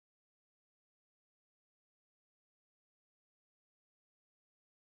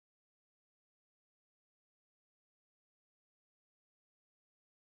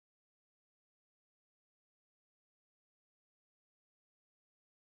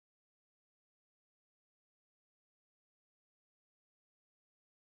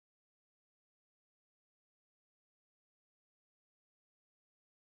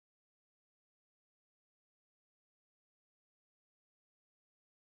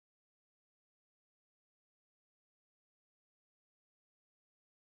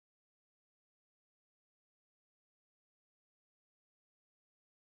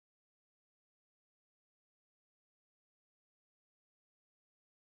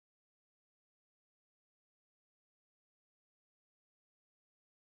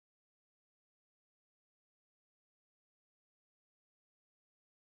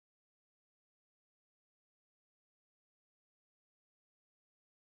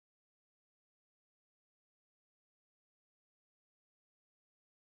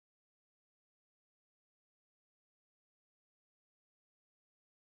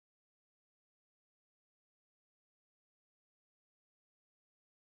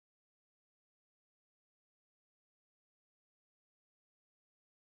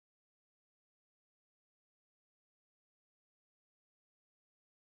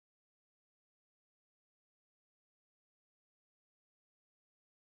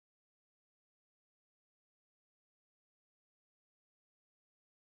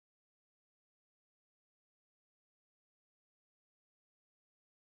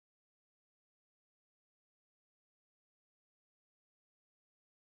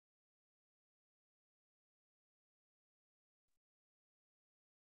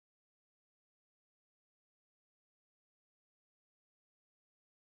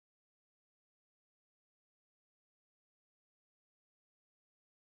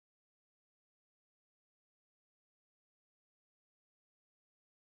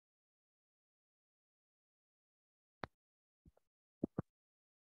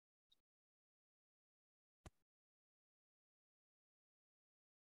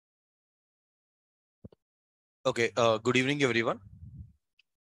Okay, good evening, everyone.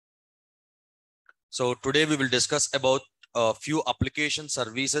 So today we will discuss about a few application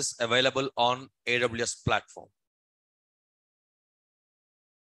services available on AWS platform.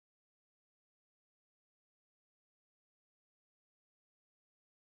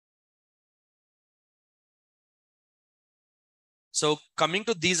 So coming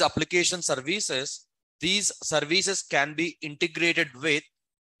to these application services, these services can be integrated with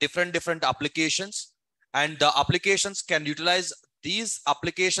different applications, and the applications can utilize these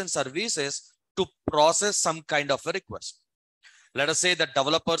application services to process some kind of a request. Let us say that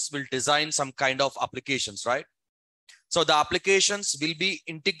developers will design some kind of applications, right? So the applications will be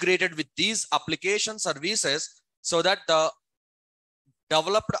integrated with these application services so that the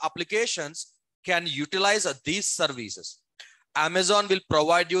developed applications can utilize these services. Amazon will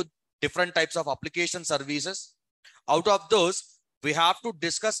provide you different types of application services. Out of those, we have to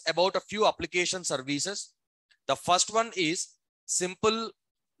discuss about a few application services. The first one is simple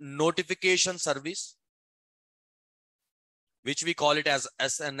notification service, which we call it as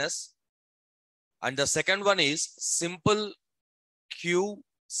SNS. And the second one is simple queue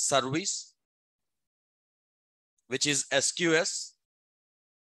service, which is SQS.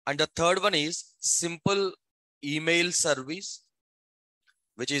 And the third one is simple email service,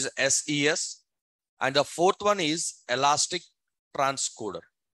 which is SES. And the fourth one is elastic transcoder.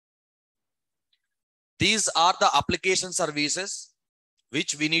 These are the application services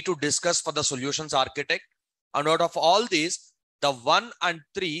which we need to discuss for the solutions architect. And out of all these, the 1 and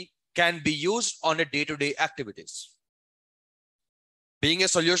 3 can be used on a day-to-day activities. Being a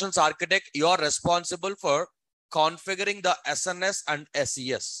solutions architect, you are responsible for configuring the SNS and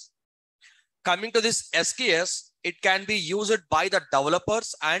SES. Coming to this SKS, it can be used by the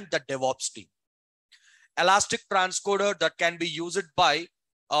developers and the DevOps team. Elastic transcoder, that can be used by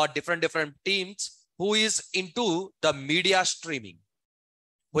different teams who is into the media streaming.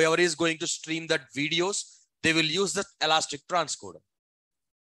 Whoever is going to stream that videos, they will use the elastic transcoder.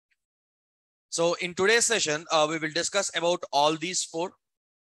 So in today's session, we will discuss about all these four.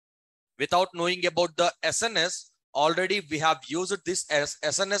 Without knowing about the SNS, already we have used this as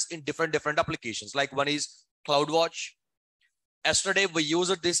SNS in different applications. Like one is CloudWatch. Yesterday, we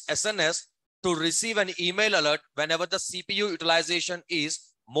used this SNS to receive an email alert whenever the CPU utilization is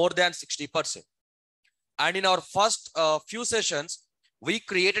more than 60%. And in our first few sessions, we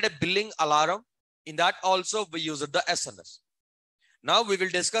created a billing alarm. In that also, we used the SNS. Now we will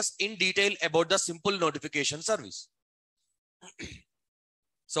discuss in detail about the simple notification service.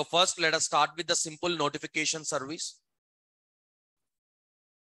 So first, let us start with the simple notification service.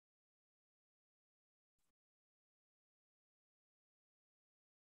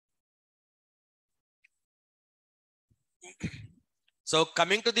 So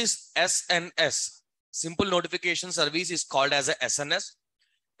coming to this SNS, simple notification service is called as a SNS.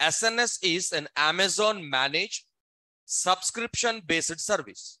 SNS is an Amazon managed subscription-based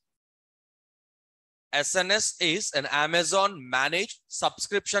service. SNS is an Amazon managed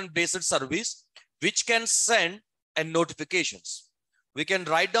subscription-based service which can send notifications. We can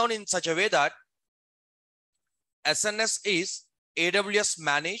write down in such a way that SNS is AWS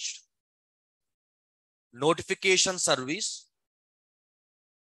managed notification service,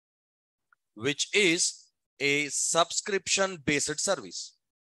 which is a subscription-based service.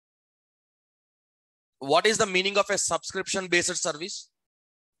 What is the meaning of a subscription-based service?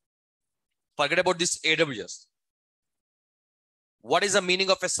 Forget about this AWS. What is the meaning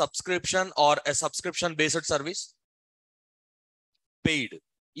of a subscription or a subscription-based service? Paid.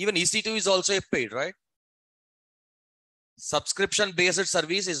 Even EC2 is also a paid, right? Subscription-based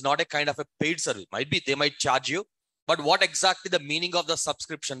service is not a kind of a paid service. Might be, they might charge you, but what exactly the meaning of the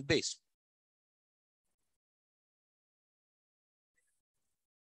subscription-based?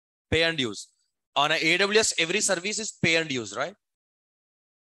 Pay and use. On a AWS, every service is pay and use, right?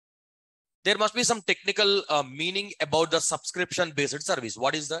 There must be some technical meaning about the subscription-based service.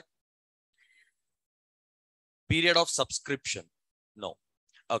 What is that? Period of subscription. No.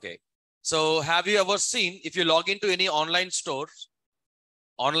 Okay. So have you ever seen, if you log into any online stores,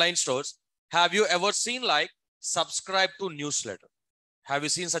 have you ever seen like subscribe to newsletter? Have you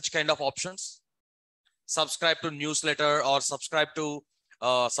seen such kind of options? Subscribe to newsletter or subscribe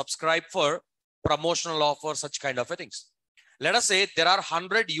for promotional offer, such kind of things. Let us say there are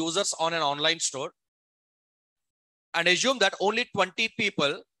 100 users on an online store and assume that only 20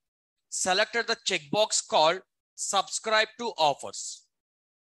 people selected the checkbox called subscribe to offers.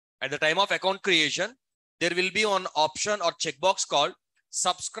 At the time of account creation, there will be an option or checkbox called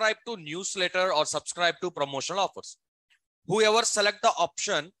subscribe to newsletter or subscribe to promotional offers. Whoever select the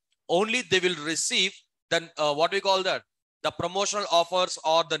option, only they will receive then what we call that, the promotional offers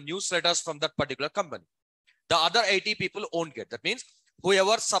or the newsletters from that particular company. The other 80 people won't get. That means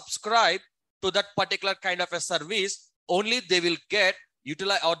whoever subscribe to that particular kind of a service, only they will get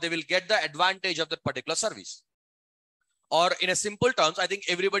utilize, or they will get the advantage of that particular service. Or in a simple terms, I think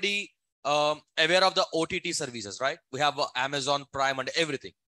everybody aware of the OTT services, right? We have Amazon Prime and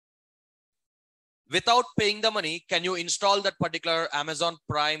everything. Without paying the money, can you install that particular Amazon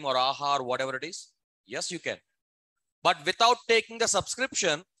Prime or AHA or whatever it is? Yes, you can. But without taking the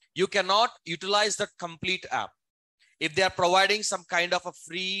subscription, you cannot utilize that complete app. If they are providing some kind of a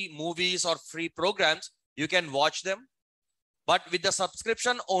free movies or free programs, you can watch them. But with the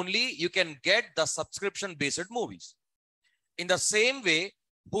subscription only, you can get the subscription-based movies. In the same way,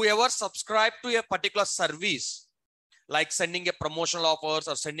 whoever subscribe to a particular service, like sending a promotional offers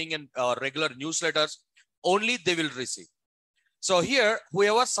or sending in regular newsletters, only they will receive. So here,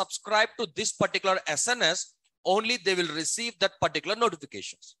 whoever subscribe to this particular SNS, only they will receive that particular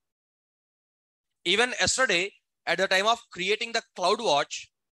notifications. Even yesterday, at the time of creating the CloudWatch,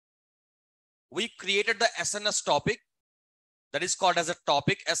 we created the SNS topic that is called as a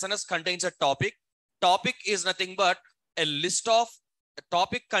topic. SNS contains a topic. Topic is nothing but a list of, a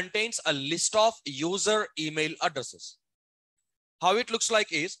topic contains a list of user email addresses. How it looks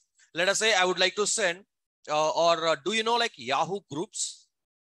like is, let us say I would like to send, do you know like Yahoo groups?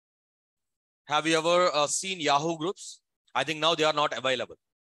 Have you ever seen Yahoo groups? I think now they are not available.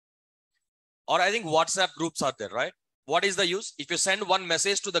 Or I think WhatsApp groups are there, right? What is the use? If you send one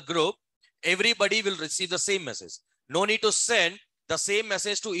message to the group, everybody will receive the same message. No need to send the same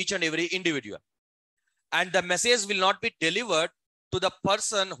message to each and every individual. And the message will not be delivered to the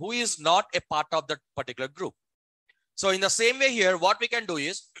person who is not a part of that particular group. So in the same way here, what we can do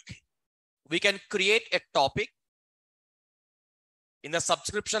is, we can create a topic in the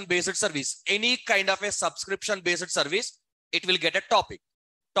subscription-based service. Any kind of a subscription-based service, it will get a topic.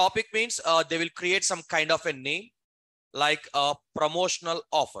 Topic means they will create some kind of a name, like promotional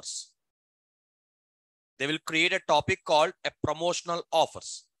offers. They will create a topic called a promotional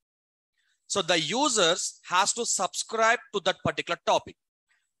offers. So the users has to subscribe to that particular topic.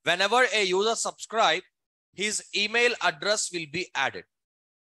 Whenever a user subscribe, his email address will be added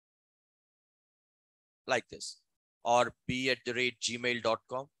like this, or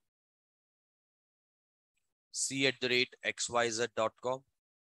b@gmail.com, c@xyz.com,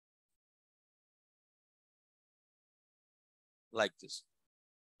 like this.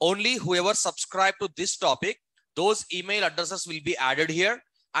 Only whoever subscribe to this topic, those email addresses will be added here,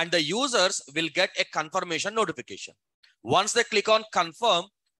 and the users will get a confirmation notification. Once they click on confirm,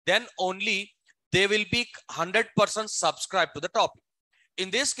 then only they will be 100% subscribed to the topic. In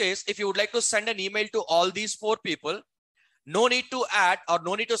this case, if you would like to send an email to all these 4 people, no need to add or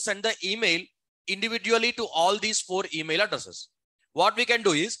no need to send the email individually to all these 4 email addresses. What we can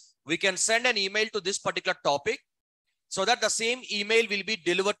do is, we can send an email to this particular topic so that the same email will be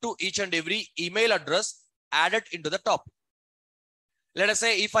delivered to each and every email address added into the topic. Let us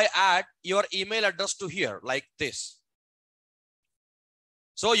say if I add your email address to here like this.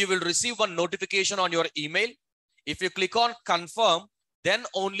 So you will receive one notification on your email. If you click on confirm, then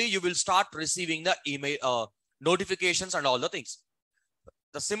only you will start receiving the email notifications and all the things.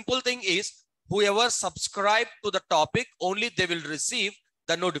 The simple thing is, whoever subscribe to the topic, only they will receive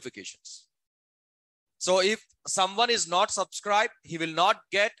the notifications. So if someone is not subscribed, he will not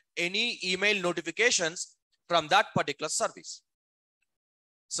get any email notifications from that particular service.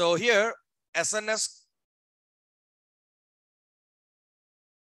 So here, SNS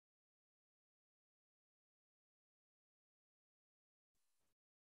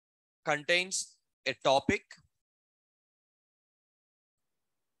contains a topic.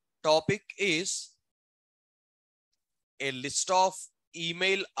 Topic is a list of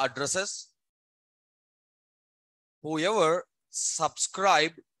email addresses. Whoever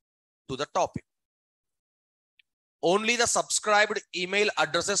subscribed to the topic, only the subscribed email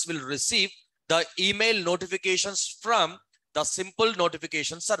addresses will receive the email notifications from the simple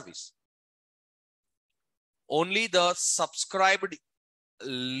notification service. Only the subscribed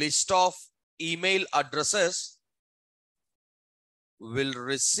list of email addresses will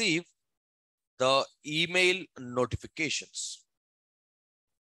receive the email notifications.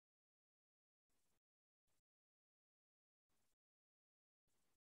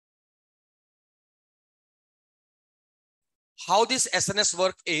 How this SNS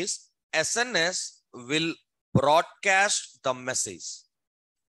work is, SNS will broadcast the message.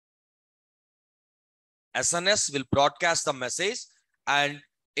 SNS will broadcast the message, and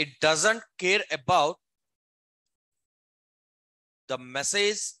it doesn't care about the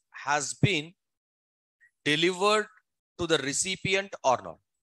message has been delivered to the recipient or not.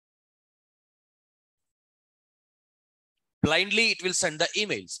 Blindly, it will send the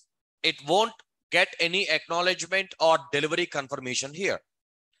emails. It won't get any acknowledgement or delivery confirmation here.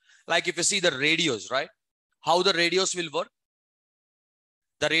 Like if you see the radios, right? How the radios will work.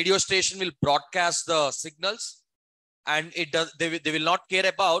 The radio station will broadcast the signals, and they will not care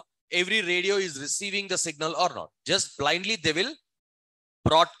about every radio is receiving the signal or not. Just blindly they will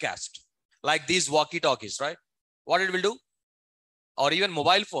broadcast, like these walkie-talkies, right? What it will do, or even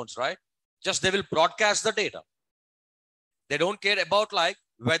mobile phones, right? Just they will broadcast the data. They don't care about like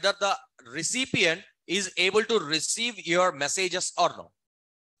whether the recipient is able to receive your messages or not.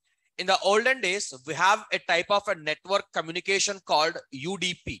 In the olden days, we have a type of a network communication called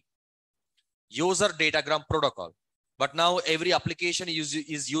UDP, User Datagram Protocol. But now every application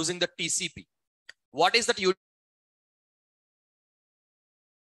is using the TCP. What is that UDP?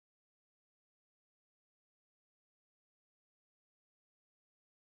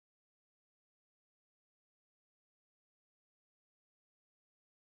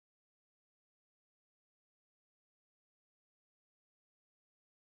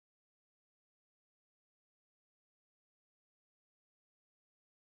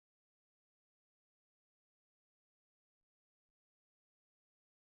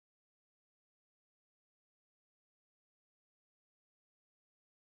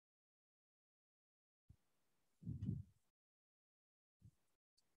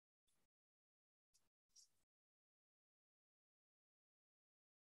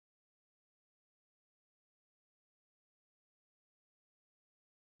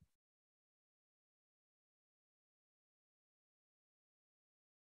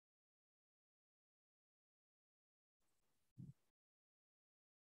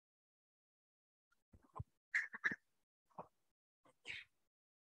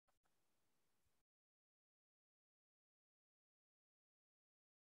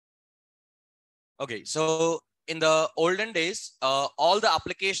 Okay, so in the olden days, all the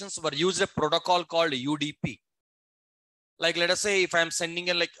applications were used a protocol called UDP. Like let us say if I'm sending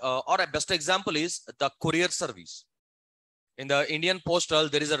a or a best example is the courier service. In the Indian postal,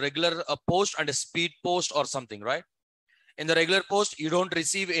 there is a regular post and a speed post or something, right? In the regular post, you don't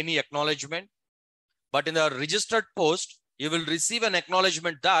receive any acknowledgement. But in the registered post, you will receive an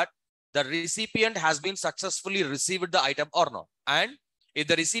acknowledgement that the recipient has been successfully received the item or not. And if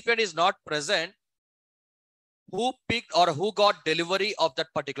the recipient is not present, who picked or who got delivery of that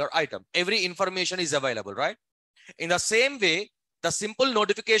particular item, every information is available, right? In the same way, the simple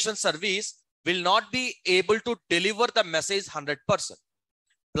notification service will not be able to deliver the message 100%.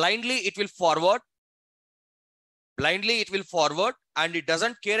 Blindly, it will forward. Blindly, it will forward, and it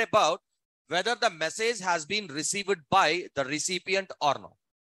doesn't care about whether the message has been received by the recipient or not.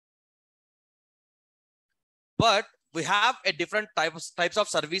 But we have a different types of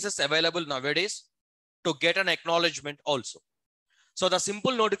services available nowadays to get an acknowledgement also. So the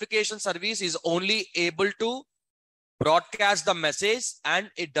simple notification service is only able to broadcast the message,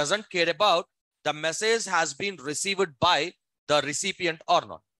 and it doesn't care about the message has been received by the recipient or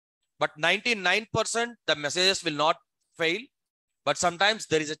not. But 99% the messages will not fail, but sometimes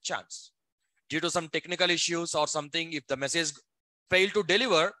there is a chance. Due to some technical issues or something, if the message fail to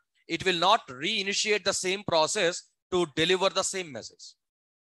deliver, it will not reinitiate the same process to deliver the same message.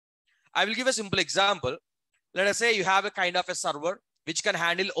 I will give a simple example. Let us say you have a kind of a server which can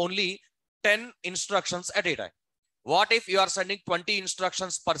handle only 10 instructions at a time. What if you are sending 20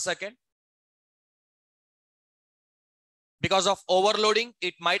 instructions per second? Because of overloading,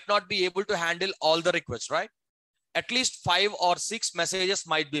 it might not be able to handle all the requests, right? At least 5 or 6 messages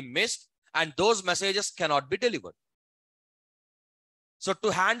might be missed, and those messages cannot be delivered. So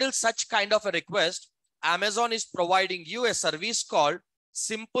to handle such kind of a request, Amazon is providing you a service called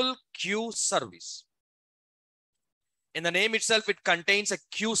Simple Queue Service. In the name itself, it contains a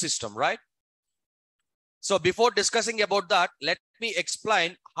queue system, right? So before discussing about that, let me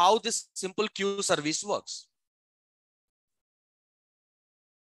explain how this Simple Queue Service works.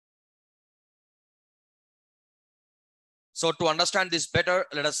 So to understand this better,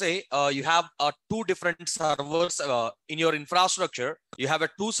 let us say you have 2 different servers in your infrastructure. You have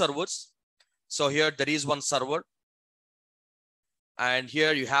 2 servers. So here there is one server, and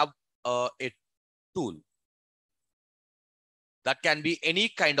here you have a tool. That can be any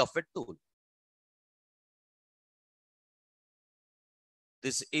kind of a tool.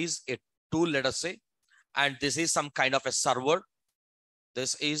 This is a tool, let us say, and this is some kind of a server.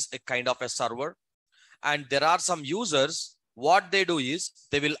 This is a kind of a server. And there are some users, what they do is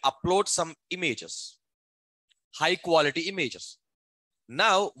they will upload some images, high quality images.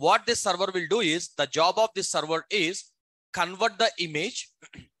 Now, what this server will do is, the job of this server is convert the image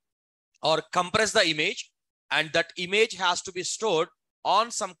or compress the image, and that image has to be stored on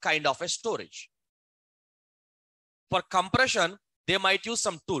some kind of a storage. For compression, they might use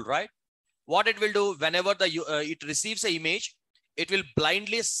some tool, right? What it will do, whenever it receives an image, it will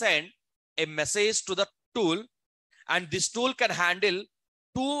blindly send a message to the tool, and this tool can handle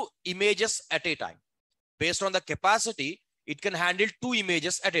 2 images at a time. Based on the capacity, it can handle 2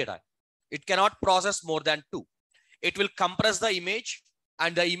 images at a time. It cannot process more than 2. It will compress the image,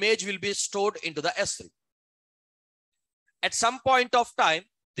 and the image will be stored into the S3. At some point of time,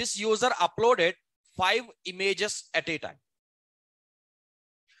 this user uploaded 5 images at a time.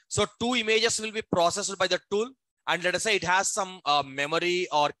 So 2 images will be processed by the tool, and let us say it has some memory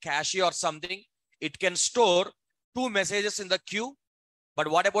or cache or something. It can store 2 messages in the queue. But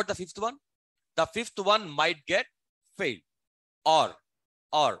what about the 5th one? The 5th one might get failed. Or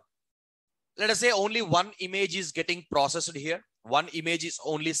let us say only 1 image is getting processed here. 1 image is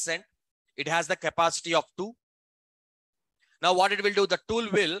only sent. It has the capacity of 2. Now what it will do, the tool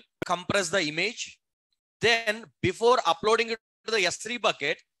will compress the image. Then before uploading it to the S3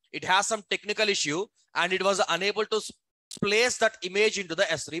 bucket, it has some technical issue and it was unable to place that image into the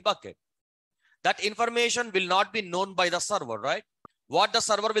S3 bucket. That information will not be known by the server, right? What the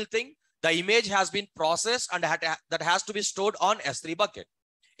server will think? The image has been processed and that has to be stored on S3 bucket.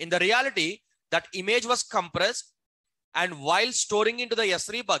 In the reality, that image was compressed, and while storing into the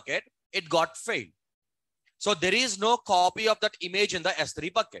S3 bucket, it got failed. So there is no copy of that image in the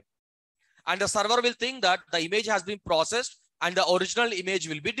S3 bucket. And the server will think that the image has been processed and the original image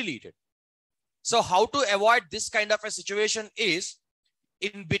will be deleted. So how to avoid this kind of a situation is,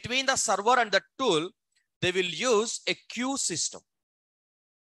 in between the server and the tool, they will use a queue system.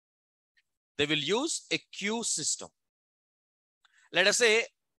 They will use a queue system. Let us say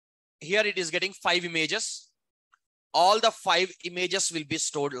here it is getting 5 images. All the 5 images will be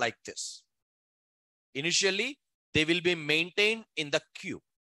stored like this. Initially, they will be maintained in the queue.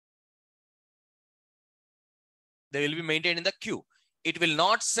 They will be maintained in the queue. It will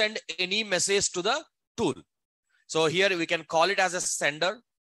not send any message to the tool. So here we can call it as a sender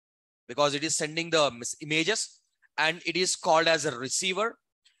because it is sending the images, and it is called as a receiver,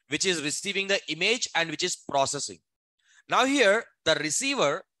 which is receiving the image and which is processing. Now here, the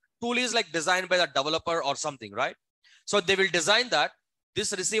receiver tool is like designed by the developer or something, right? So they will design that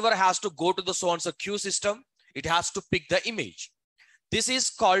this receiver has to go to the so-and-so queue system. It has to pick the image. This is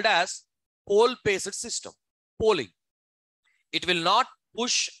called as poll-based system, polling. It will not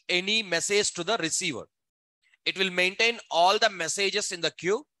push any message to the receiver. It will maintain all the messages in the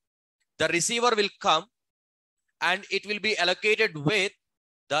queue. The receiver will come and it will be allocated with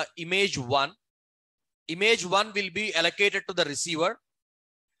the image 1. Image 1 will be allocated to the receiver.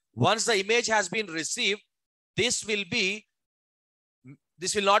 Once the image has been received, this will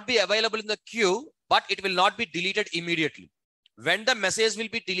not be available in the queue, but it will not be deleted immediately. When the message will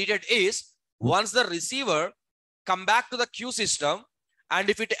be deleted is once the receiver come back to the queue system, and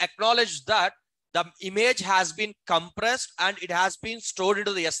if it acknowledges that the image has been compressed and it has been stored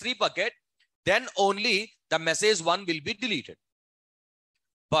into the S3 bucket, then only the message 1 will be deleted.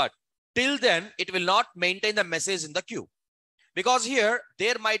 But till then, it will not maintain the message in the queue, because here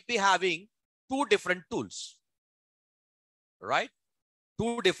there might be having 2 different tools, right?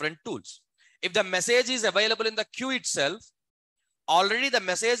 2 different tools. If the message is available in the queue itself, already the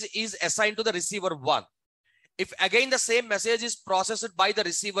message is assigned to the receiver 1. If again the same message is processed by the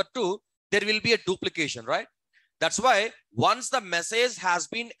receiver 2, there will be a duplication, right? That's why once the message has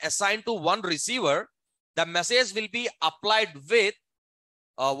been assigned to one receiver, the message will be applied with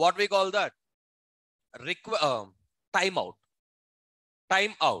what we call that timeout.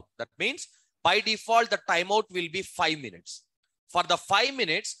 Timeout. That means by default, the timeout will be 5 minutes. For the 5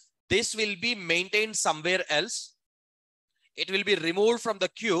 minutes, this will be maintained somewhere else. It will be removed from the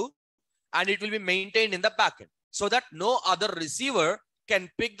queue and it will be maintained in the backend so that no other receiver can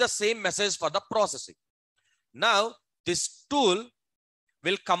pick the same message for the processing. Now, this tool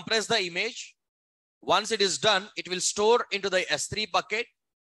will compress the image. Once it is done, it will store into the S3 bucket,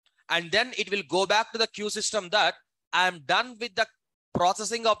 and then it will go back to the queue system that I am done with the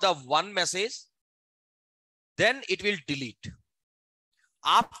processing of the one message. Then it will delete.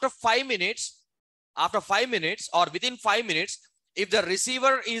 After 5 minutes or within 5 minutes, if the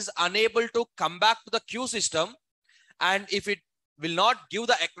receiver is unable to come back to the queue system, and if it will not give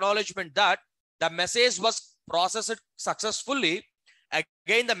the acknowledgement that the message was processed successfully,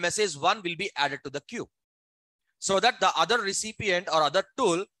 again the message 1 will be added to the queue, so that the other recipient or other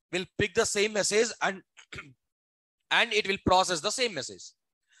tool will pick the same message and and it will process the same message.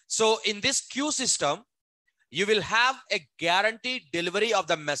 So in this queue system, you will have a guaranteed delivery of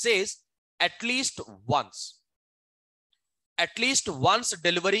the message at least once. At least once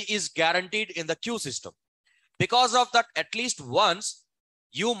delivery is guaranteed in the queue system. Because of that, at least once,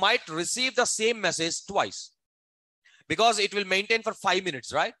 you might receive the same message twice, because it will maintain for 5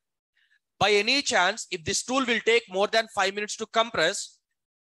 minutes, right? By any chance, if this tool will take more than 5 minutes to compress,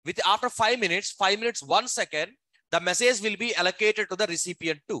 after 5 minutes, 1 second, the message will be allocated to the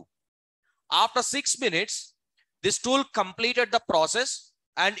recipient 2. After 6 minutes, this tool completed the process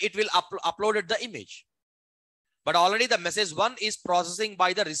and it will uploaded the image. But already the message 1 is processing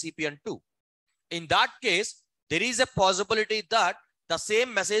by the recipient 2. In that case, there is a possibility that the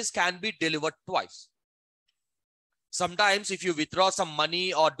same message can be delivered twice. Sometimes if you withdraw some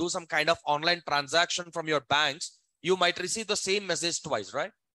money or do some kind of online transaction from your banks, you might receive the same message twice,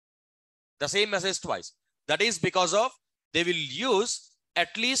 right? The same message twice. That is because of they will use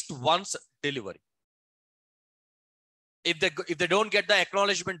at least once delivery. If they don't get the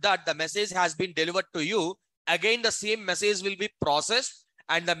acknowledgement that the message has been delivered to you, again the same message will be processed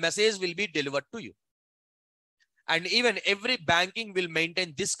and the message will be delivered to you. And even every banking will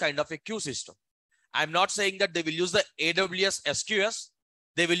maintain this kind of a queue system. I'm not saying that they will use the AWS SQS.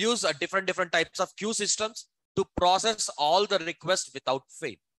 They will use different types of queue systems to process all the requests without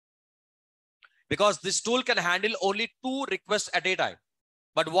fail. Because this tool can handle only 2 requests at a time.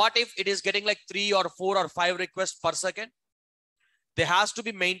 But what if it is getting like 3 or 4 or 5 requests per second? They has to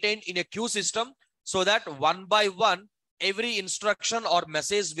be maintained in a queue system so that one by one, every instruction or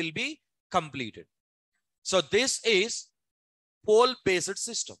message will be completed. So this is poll-based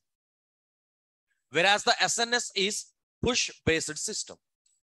system. Whereas the SNS is push-based system.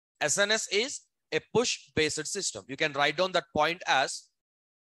 SNS is a push-based system. You can write down that point as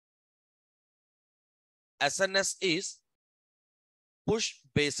SNS is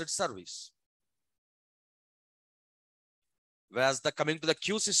push-based service. Whereas coming to the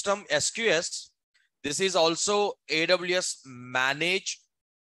queue system, SQS, this is also AWS managed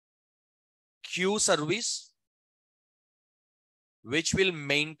queue service, which will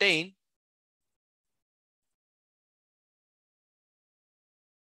maintain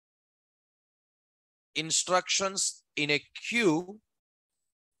instructions in a queue,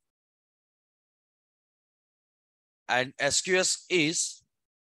 and SQS is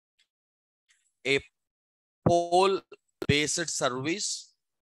a poll-based service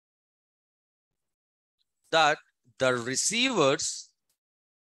that the receivers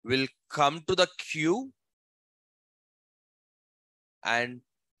will come to the queue and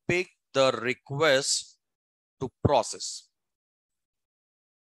pick the request to process.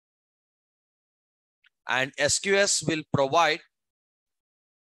 And SQS will provide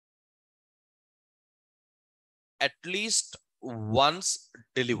at least once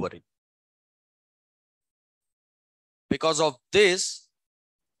delivery. Because of this,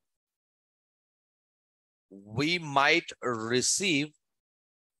 we might receive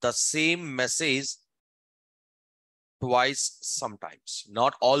the same message twice sometimes.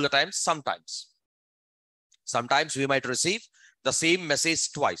 Not all the time, sometimes. Sometimes we might receive the same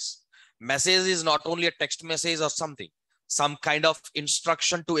message twice. Message is not only a text message or something, some kind of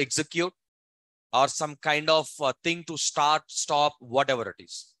instruction to execute or some kind of thing to start, stop, whatever it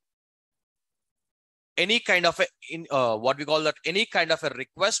is. Any kind of what we call that, any kind of a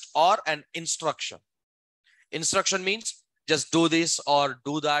request or an instruction. Instruction means just do this or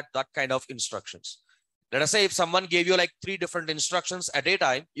do that, that kind of instructions. Let us say if someone gave you like 3 different instructions at a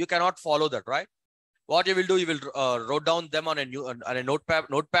time, you cannot follow that, right? What you will do, you will write down them on a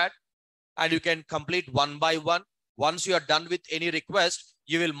notepad, and you can complete one by one. Once you are done with any request,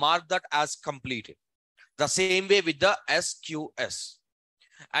 you will mark that as completed. The same way with the SQS.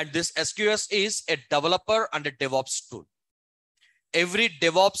 And this SQS is a developer and a DevOps tool. Every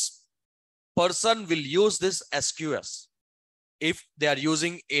DevOps person will use this SQS if they are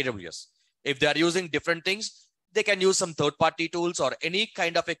using AWS. If they are using different things, they can use some third-party tools or any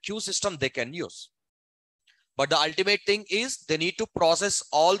kind of a queue system they can use. But the ultimate thing is they need to process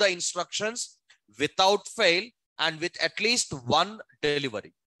all the instructions without fail and with at least one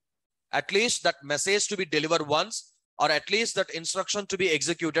delivery. At least that message to be delivered once, or at least that instruction to be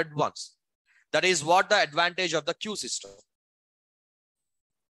executed once. That is what the advantage of the queue system.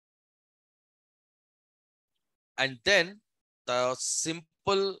 And then the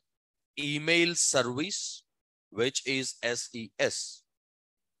simple email service, which is SES.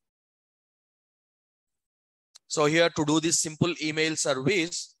 So here to do this simple email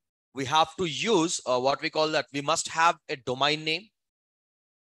service, we have to use what we call that. We must have a domain name.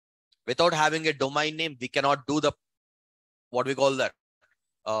 Without having a domain name, we cannot do the what we call that.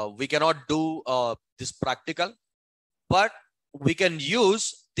 We cannot do this practical, but we can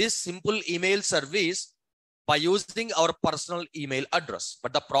use this simple email service by using our personal email address,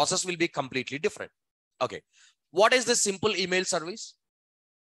 but the process will be completely different. Okay. What is this simple email service?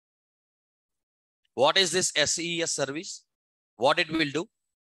 What is this SES service? What it will do?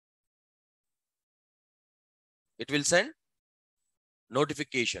 It will send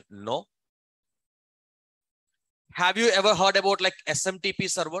notification. No. Have you ever heard about like SMTP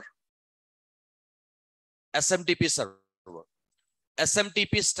server? SMTP server.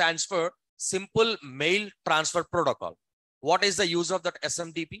 SMTP stands for Simple Mail Transfer Protocol. What is the use of that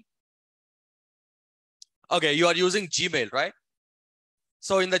SMTP? Okay, you are using Gmail, right?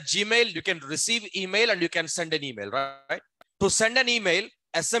 So in the Gmail, you can receive email and you can send an email, right? To send an email,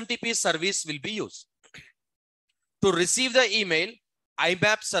 SMTP service will be used. To receive the email,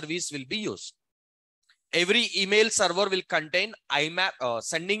 IMAP service will be used. Every email server will contain IMAP,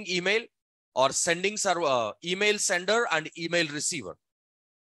 sending email or sending server, email sender and email receiver.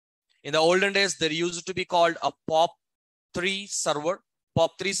 In the olden days, there used to be called a POP3 server,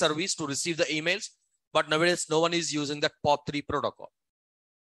 POP3 service to receive the emails. But nowadays, no one is using that POP3 protocol,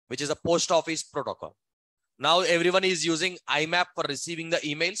 which is a post office protocol. Now everyone is using IMAP for receiving the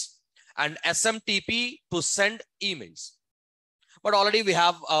emails and SMTP to send emails. But already we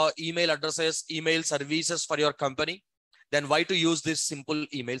have email addresses, email services for your company. Then why to use this simple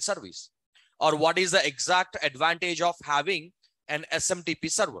email service? Or what is the exact advantage of having an SMTP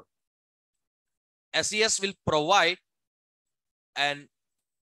server? SES will provide an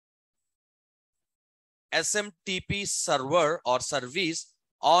SMTP server or service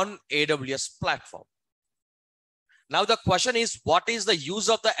on AWS platform. Now the question is, what is the use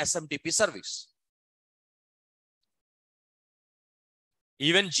of the SMTP service?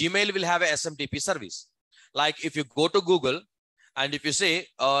 Even Gmail will have a SMTP service. Like if you go to Google and if you say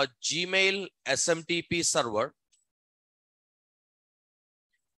Gmail SMTP server,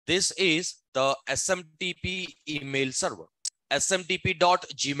 this is the SMTP email server,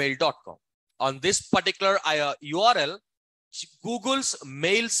 smtp.gmail.com. On this particular URL, Google's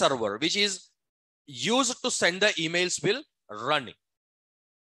mail server, which is used to send the emails, will running.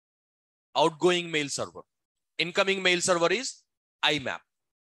 Outgoing mail server. Incoming mail server is IMAP.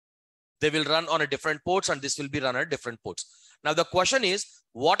 They will run on a different ports and this will be run on different ports. Now the question is,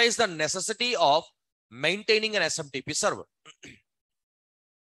 what is the necessity of maintaining an SMTP server?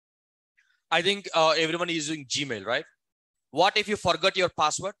 I think everyone is using Gmail, right? What if you forgot your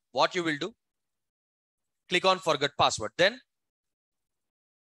password? What you will do? Click on forget password. Then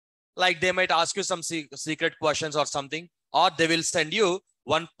like they might ask you some secret questions or something, or they will send you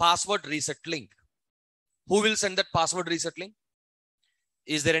one password reset link. Who will send that password reset link?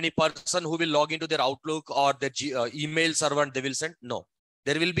 Is there any person who will log into their Outlook or their email server and they will send? No,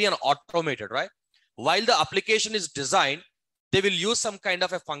 there will be an automated, right? While the application is designed, they will use some kind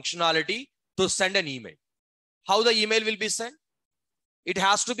of a functionality to send an email. How the email will be sent? It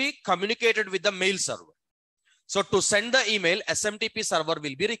has to be communicated with the mail server. So to send the email, SMTP server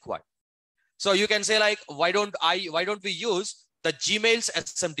will be required. So you can say like, why don't we use the Gmail's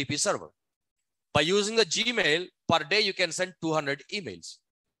SMTP server? By using the Gmail, per day you can send 200 emails.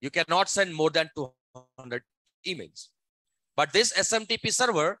 You cannot send more than 200 emails. But this SMTP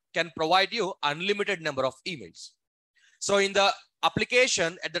server can provide you unlimited number of emails. So in the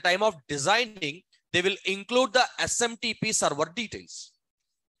application, at the time of designing, they will include the SMTP server details.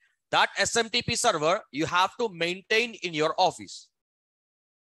 That SMTP server you have to maintain in your office.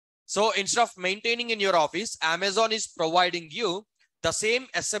 So instead of maintaining in your office, Amazon is providing you the same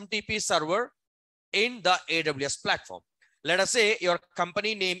SMTP server in the AWS platform. Let us say your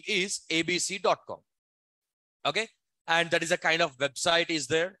company name is abc.com. Okay. And that is a kind of website is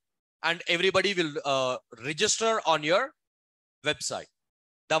there. And everybody will register on your website.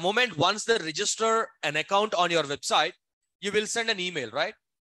 The moment once they register an account on your website, you will send an email, right?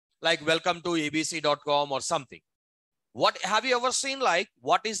 Like welcome to abc.com or something. What have you ever seen? Like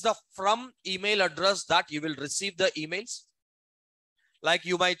what is the from email address that you will receive the emails? Like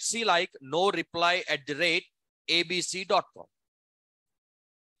you might see like no reply @abc.com.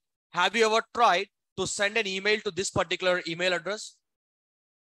 Have you ever tried to send an email to this particular email address?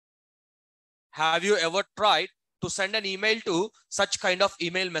 Have you ever tried to send an email to such kind of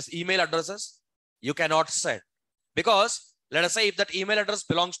email addresses? You cannot send, because let us say if that email address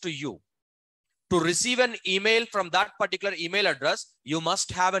belongs to you, to receive an email from that particular email address, you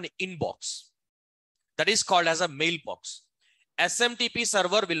must have an inbox. That is called as a mailbox. SMTP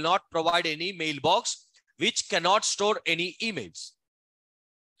server will not provide any mailbox which cannot store any emails.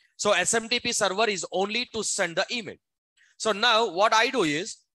 So SMTP server is only to send the email. So now what I do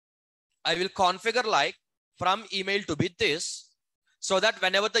is I will configure like from email to be this, so that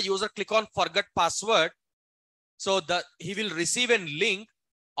whenever the user click on forget password, so he will receive a link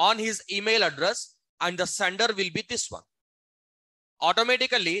on his email address and the sender will be this one.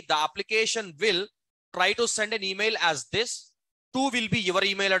 Automatically, the application will try to send an email as this. To will be your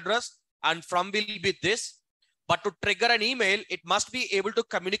email address and from will be this. But to trigger an email, it must be able to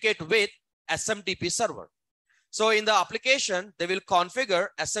communicate with SMTP server. So in the application, they will configure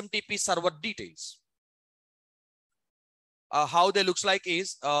SMTP server details. How they looks like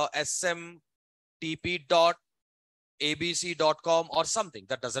is smtp.abc.com or something,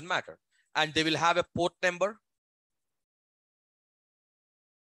 that doesn't matter. And they will have a port number.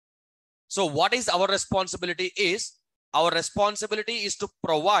 So what is our responsibility is, our responsibility is to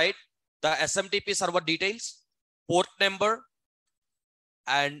provide the SMTP server details, port number,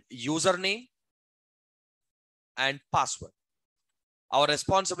 and username, and password. Our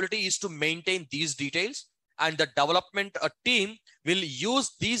responsibility is to maintain these details, and the development team will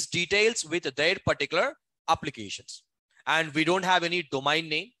use these details with their particular applications. And we don't have any domain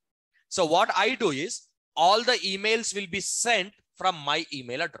name. So what I do is, all the emails will be sent from my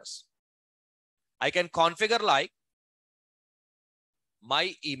email address. I can configure like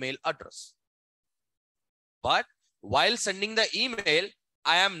my email address. But while sending the email,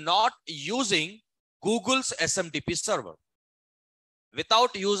 I am not using Google's SMTP server.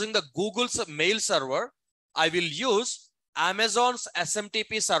 Without using the Google's mail server, I will use Amazon's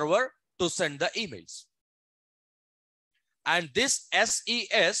SMTP server to send the emails. And this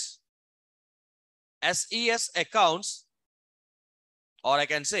SES accounts, or I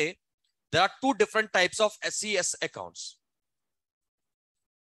can say, there are two different types of SES accounts.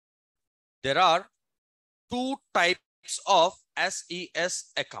 There are two types of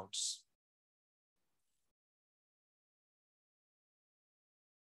SES accounts.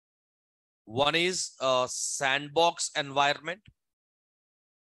 One is a sandbox environment,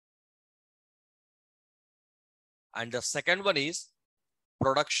 and the second one is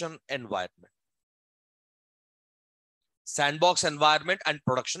production environment. Sandbox environment and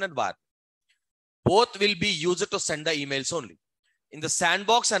production environment. Both will be used to send the emails only. In the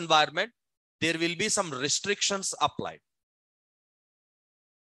sandbox environment, there will be some restrictions applied.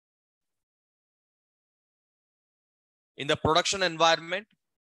 In the production environment,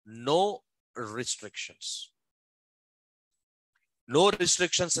 no restrictions. No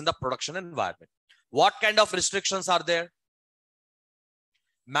restrictions in the production environment. What kind of restrictions are there?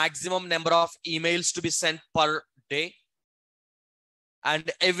 Maximum number of emails to be sent per day. And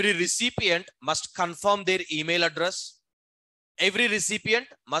every recipient must confirm their email address. Every recipient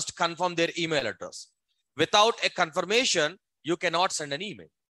must confirm their email address. Without a confirmation, you cannot send an email.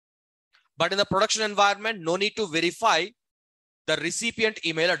 But in the production environment, no need to verify the recipient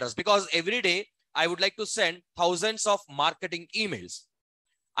email address, because every day I would like to send thousands of marketing emails.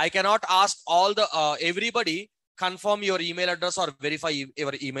 I cannot ask all the everybody confirm your email address or verify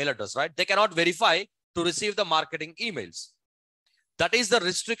your email address, right? They cannot verify to receive the marketing emails. That is the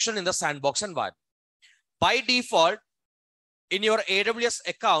restriction in the sandbox environment. By default, in your AWS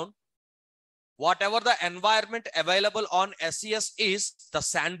account, whatever the environment available on SES is the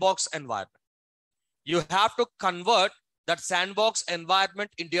sandbox environment. You have to convert that sandbox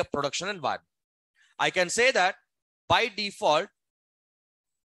environment into a production environment. I can say that by default,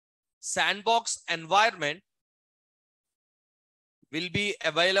 sandbox environment will be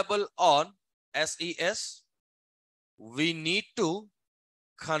available on SES. We need to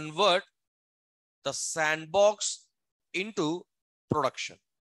convert the sandbox into production.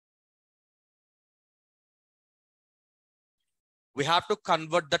 We have to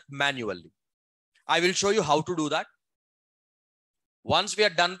convert that manually. I will show you how to do that. Once we are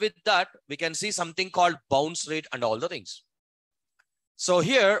done with that, we can see something called bounce rate and all the things. So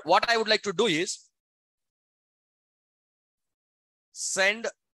here, what I would like to do is send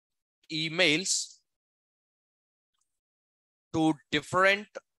emails to different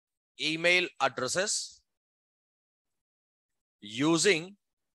email addresses using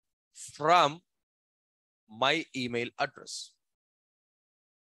from my email address.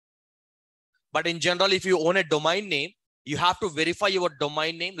 But in general, if you own a domain name, you have to verify your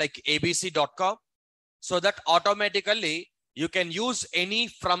domain name like abc.com, so that automatically you can use any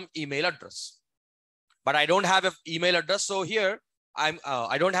from email address. But I don't have an email address. So here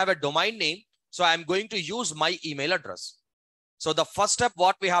I don't have a domain name. So I'm going to use my email address. So the first step,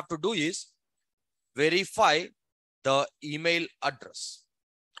 what we have to do is verify the email address,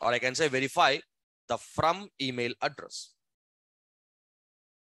 or I can say verify the from email address.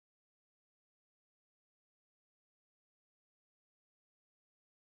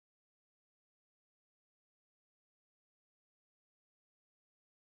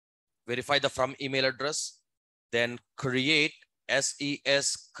 verify the from email address, then create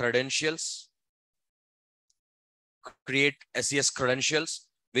SES credentials,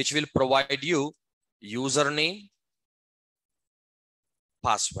 which will provide you username,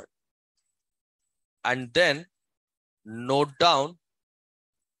 password, and then note down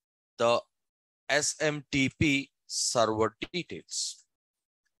the SMTP server details.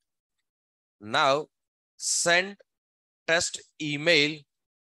 Now send test email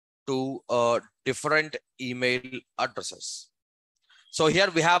to different email addresses. So here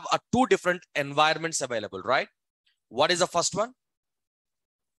we have two different environments available, right? What is the first one?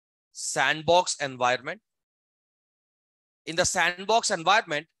 Sandbox environment. In the sandbox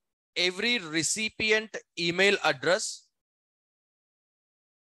environment, every recipient email address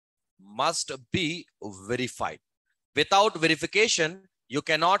must be verified. Without verification, you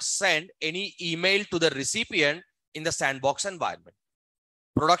cannot send any email to the recipient in the sandbox environment.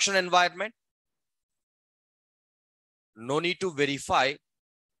 Production environment, no need to verify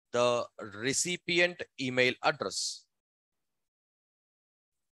the recipient email address.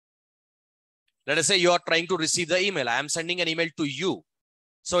 Let us say you are trying to receive the email. I am sending an email to you.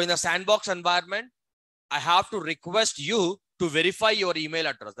 So in the sandbox environment, I have to request you to verify your email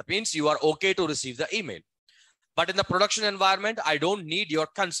address. That means you are okay to receive the email. But in the production environment, I don't need your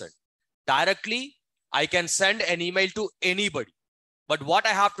consent. Directly, I can send an email to anybody. But what I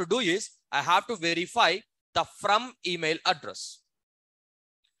have to do is, I have to verify the from email address.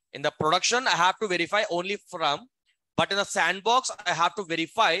 In the production, I have to verify only from, but in the sandbox, I have to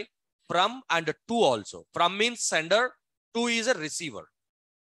verify from and to also. From means sender, to is a receiver.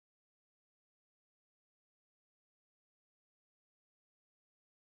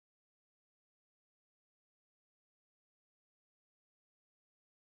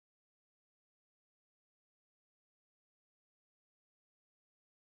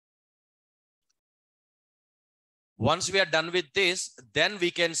 Once we are done with this, then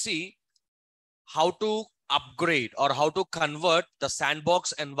we can see how to upgrade or how to convert the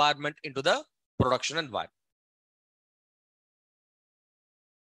sandbox environment into the production environment.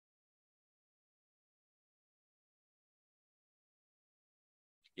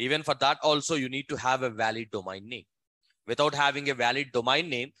 Even for that also, you need to have a valid domain name. Without having a valid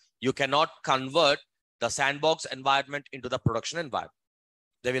domain name, you cannot convert the sandbox environment into the production environment.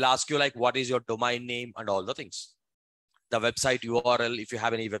 They will ask you like, what is your domain name and all the things. The website URL, if you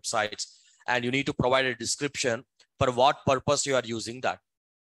have any websites, and you need to provide a description for what purpose you are using that.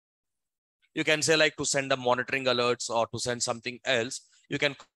 You can say like to send the monitoring alerts or to send something else. You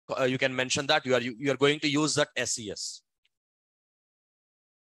can mention that you are going to use that SES.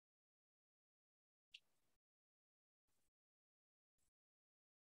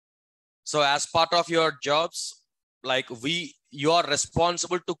 So as part of your jobs, like you are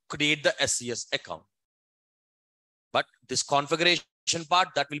responsible to create the SES account. But this configuration part,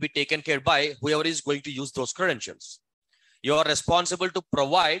 that will be taken care by whoever is going to use those credentials. You are responsible to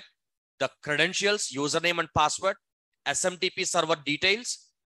provide the credentials, username and password, SMTP server details,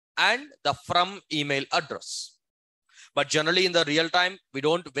 and the from email address. But generally in the real time, we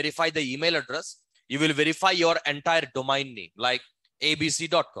don't verify the email address. You will verify your entire domain name like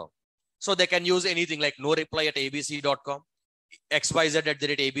abc.com. So they can use anything like no reply at abc.com,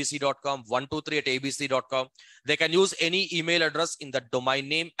 xyz@abc.com, 123@abc.com. They can use any email address in the domain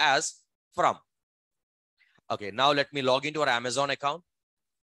name as from. Okay, now let me log into our Amazon account.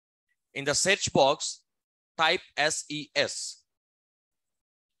 In the search box, type SES,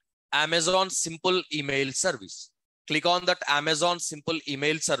 Amazon Simple Email Service. Click on that Amazon Simple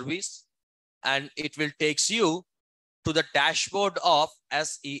Email Service and it will take you to the dashboard of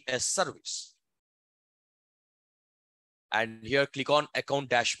SES service. And here click on account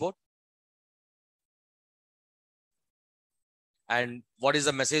dashboard. And what is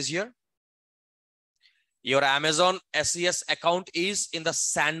the message here? Your Amazon SES account is in the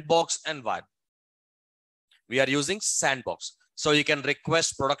sandbox environment. We are using sandbox. So you can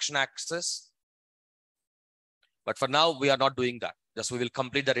request production access. But for now, we are not doing that. Just we will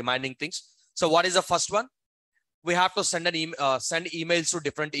complete the remaining things. So what is the first one? We have to send send emails to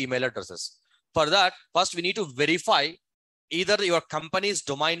different email addresses. For that, first we need to verify either your company's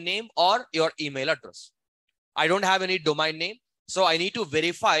domain name or your email address. I don't have any domain name, so I need to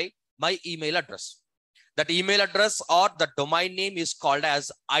verify my email address. That email address or the domain name is called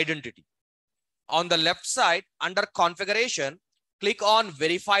as identity. On the left side, under configuration, click on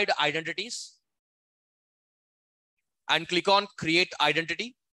verified identities and click on create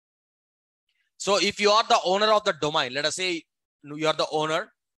identity. So if you are the owner of the domain, let us say you are the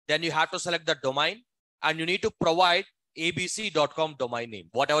owner, then you have to select the domain and you need to provide abc.com domain name.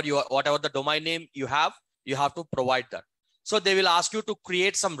 Whatever the domain name you have to provide that. So they will ask you to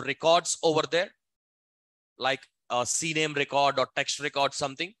create some records over there, like a CNAME record or text record,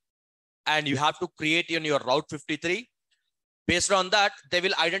 something. And you have to create in your Route 53. Based on that, they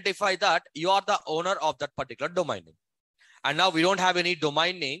will identify that you are the owner of that particular domain name. And now we don't have any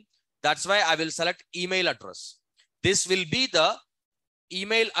domain name. That's why I will select email address. This will be the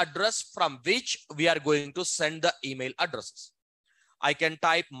email address from which we are going to send the email addresses. I can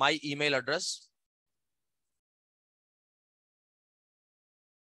type my email address.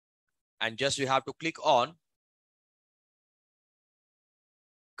 And just you have to click on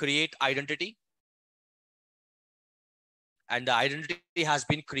create identity. And the identity has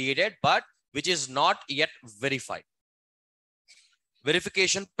been created, but which is not yet verified.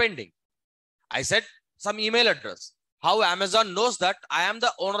 Verification pending. I said some email address. How Amazon knows that I am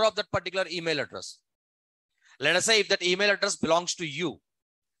the owner of that particular email address? Let us say if that email address belongs to you,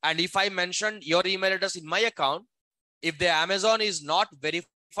 and if I mention your email address in my account, if the Amazon is not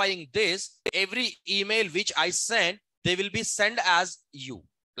verifying this, every email which I send, they will be sent as you.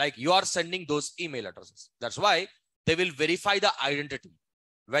 Like you are sending those email addresses. That's why they will verify the identity,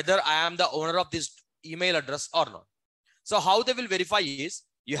 whether I am the owner of this email address or not. So how they will verify is,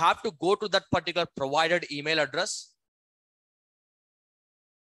 you have to go to that particular provided email address.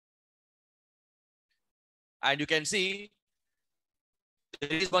 And you can see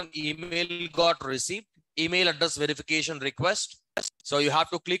there is one email got received, email address verification request. So you have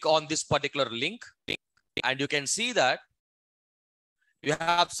to click on this particular link and you can see that you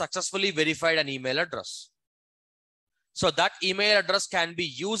have successfully verified an email address. So that email address can be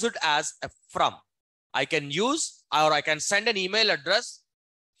used as a from. I can use or I can send an email address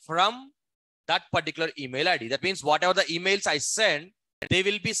from that particular email ID. That means whatever the emails I send, they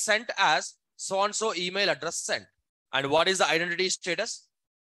will be sent as so-and-so email address sent. And what is the identity status?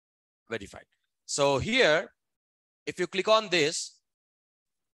 Verified. So here, if you click on this,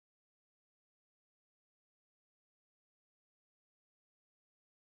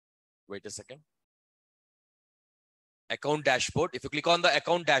 wait a second. Account dashboard. If you click on the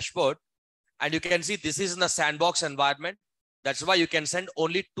account dashboard, and you can see this is in the sandbox environment. That's why you can send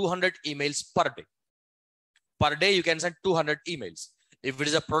only 200 emails per day. Per day, you can send 200 emails. If it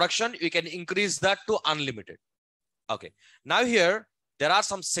is a production, you can increase that to unlimited. Okay. Now here, there are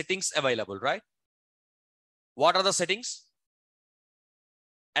some settings available, right? What are the settings?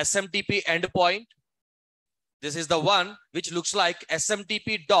 SMTP endpoint. This is the one which looks like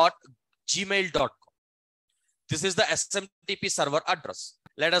smtp.gmail.com. This is the SMTP server address.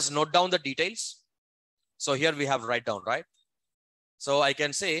 Let us note down the details. So here we have write down, right? So I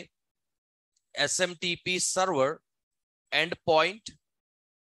can say SMTP server endpoint.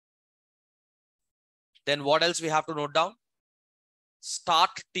 Then what else we have to note down? Start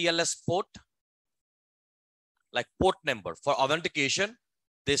TLS port, like port number. For authentication,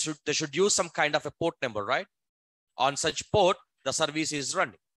 they should use some kind of a port number, right? On such port, the service is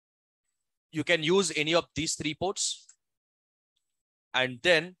running. You can use any of these 3 ports. And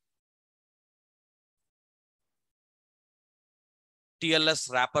then TLS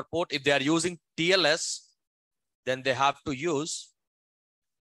wrapper port. If they are using TLS, then they have to use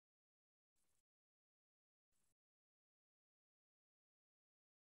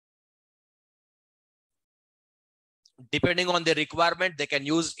depending on the requirement, they can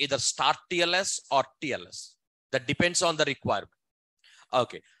use either start TLS or TLS. That depends on the requirement.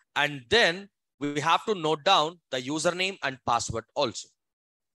 Okay. And then we have to note down the username and password also.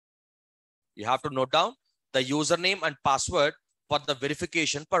 You have to note down the username and password for the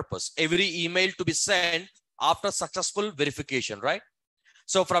verification purpose. Every email to be sent after successful verification, right?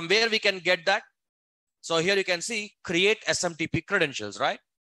 So from where we can get that? So here you can see create SMTP credentials, right?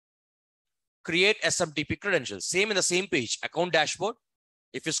 Create SMTP credentials. Same in the same page, account dashboard.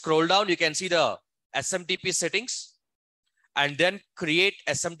 If you scroll down, you can see the SMTP settings and then create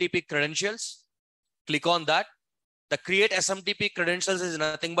SMTP credentials. Click on that. The create SMTP credentials is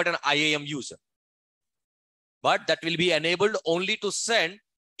nothing but an IAM user. But that will be enabled only to send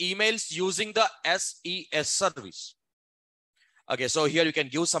emails using the SES service. Okay, so here you can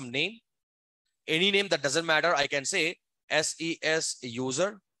use some name. Any name that doesn't matter. I can say SES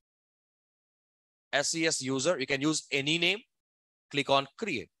user. SES user. You can use any name. Click on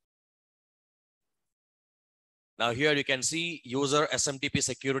create. Now here you can see user SMTP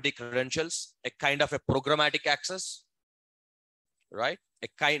security credentials, a kind of a programmatic access, right?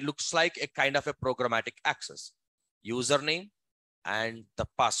 Looks like a kind of a programmatic access, username and the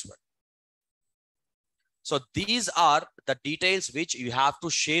password. So these are the details which you have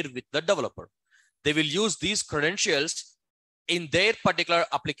to share with the developer. they will use these credentials in their particular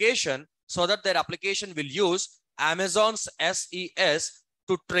application so that their application will use Amazon's SES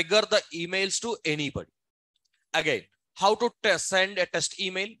to trigger the emails to anybody. Again, how to send a test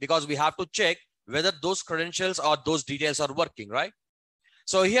email? Because we have to check whether those credentials or those details are working, right?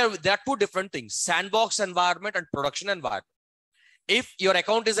 So here there are two different things: sandbox environment and production environment. If your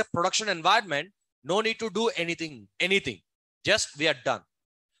account is a production environment, no need to do anything. Just we are done.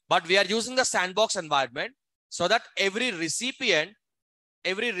 But we are using the sandbox environment so that every recipient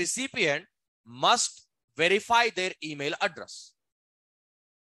must verify their email address.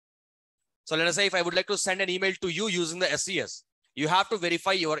 So let us say if I would like to send an email to you using the SES, you have to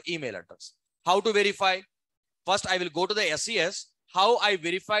verify your email address. How to verify? First, I will go to the SES. How I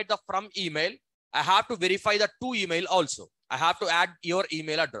verified the from email, I have to verify the to email also. I have to add your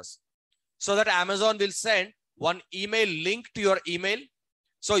email address so that Amazon will send one email link to your email.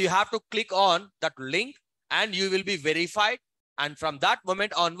 So you have to click on that link and you will be verified. And from that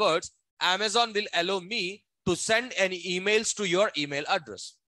moment onwards, Amazon will allow me to send any emails to your email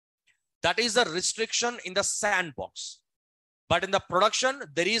address. That is the restriction in the sandbox. But in the production,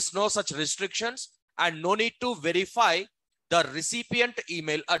 there is no such restrictions and no need to verify the recipient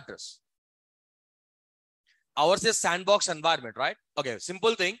email address. Ours is sandbox environment, right? Okay,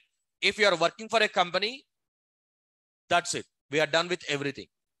 simple thing. If you are working for a company, that's it. We are done with everything.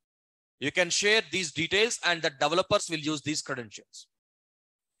 You can share these details and the developers will use these credentials.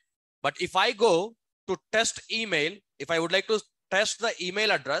 But if I go to test email, if I would like to test the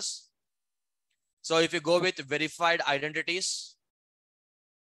email address, so if you go with verified identities,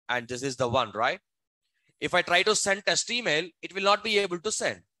 and this is the one, right? If I try to send test email, it will not be able to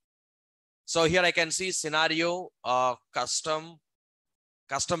send. So here I can see scenario, custom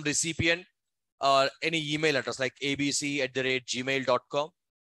recipient, any email address like abc@gmail.com.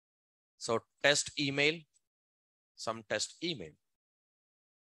 So test email, some test email.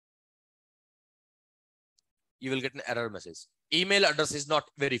 You will get an error message. Email address is not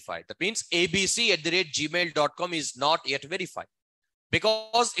verified. That means abc@gmail.com is not yet verified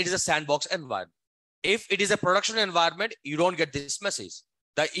because it is a sandbox environment. If it is a production environment, you don't get this message.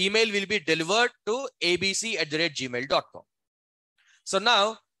 The email will be delivered to abc@gmail.com. So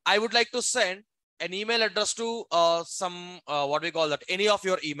now I would like to send an email address to what we call that, any of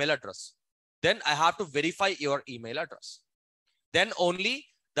your email address. Then I have to verify your email address. Then only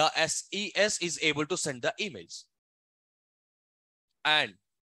the SES is able to send the emails. And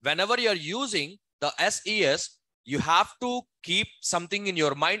whenever you're using the SES, you have to keep something in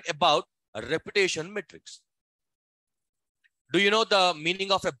your mind about reputation metrics. Do you know the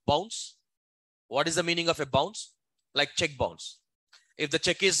meaning of a bounce? What is the meaning of a bounce? Like check bounce. If the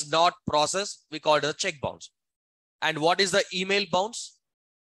check is not processed, we call it a check bounce. And what is the email bounce?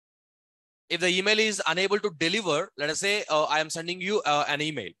 If the email is unable to deliver, let us say I am sending you an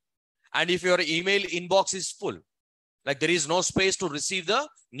email. And if your email inbox is full, like there is no space to receive the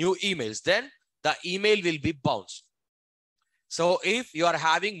new emails, then the email will be bounced. So if you are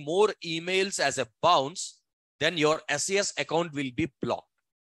having more emails as a bounce, then your SES account will be blocked.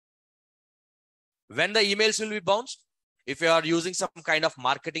 When the emails will be bounced, if you are using some kind of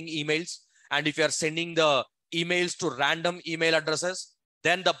marketing emails, and if you are sending the emails to random email addresses,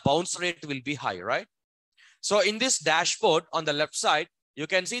 then the bounce rate will be high, right? So in this dashboard on the left side, you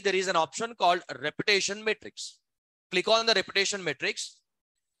can see there is an option called reputation metrics. Click on the reputation metrics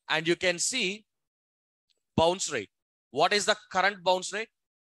and you can see bounce rate. What is the current bounce rate?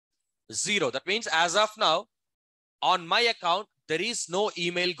 0. That means as of now, on my account, there is no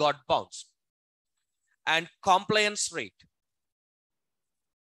email got bounced. And compliance rate.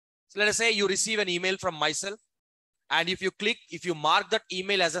 So let us say you receive an email from myself. And if you mark that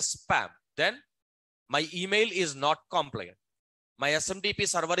email as a spam, then my email is not compliant. My SMTP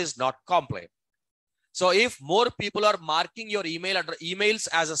server is not compliant. So if more people are marking your emails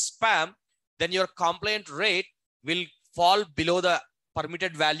as a spam, then your compliant rate will fall below the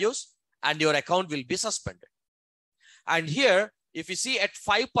permitted values and your account will be suspended. And here, if you see at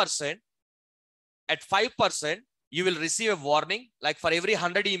 5%, you will receive a warning. Like for every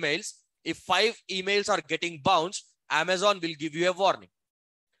 100 emails, if 5 emails are getting bounced, Amazon will give you a warning.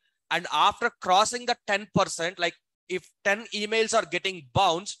 And after crossing the 10%, like if 10 emails are getting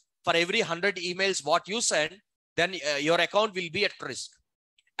bounced for every 100 emails what you send, then your account will be at risk.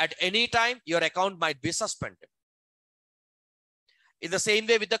 At any time, your account might be suspended. In the same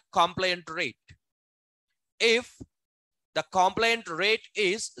way with the compliant rate. If the compliant rate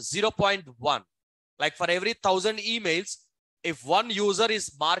is 0.1, like for every 1,000 emails, if one user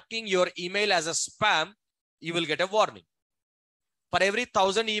is marking your email as a spam, you will get a warning. For every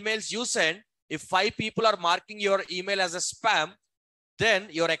 1,000 emails you send, If 5 people are marking your email as a spam, then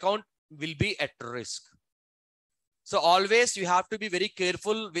your account will be at risk. So always you have to be very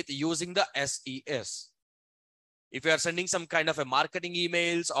careful with using the SES. If you are sending some kind of a marketing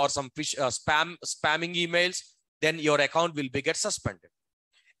emails or some spamming emails, then your account will be get suspended.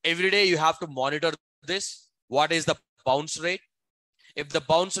 Every day you have to monitor this. What is the bounce rate? If the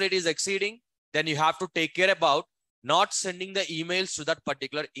bounce rate is exceeding, then you have to take care about not sending the emails to that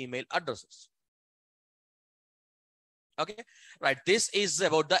particular email addresses. Okay, right. This is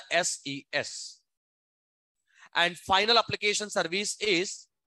about the SES. And final application service is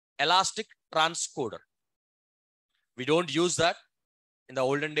Elastic Transcoder. We don't use that in the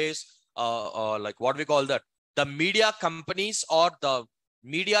olden days. Like what we call that, the media companies or the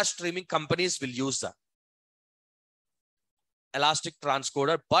media streaming companies will use that Elastic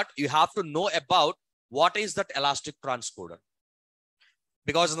Transcoder, but you have to know about what is that Elastic Transcoder,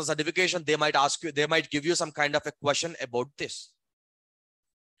 because in the certification they might ask you, they might give you some kind of a question about this.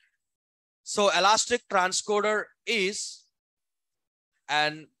 So Elastic Transcoder is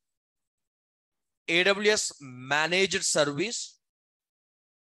an AWS managed service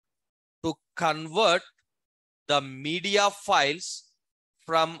to convert the media files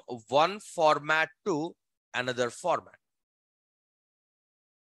from one format to another format.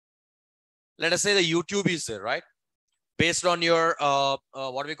 Let us say the YouTube is there, right? Based on your,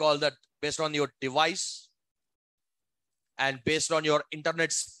 what we call that, based on your device and based on your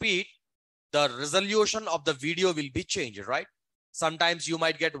internet speed, the resolution of the video will be changed, right? Sometimes you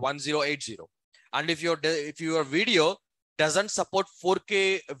might get 1080. And if your video doesn't support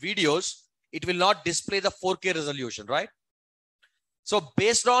 4K videos, it will not display the 4K resolution, right? So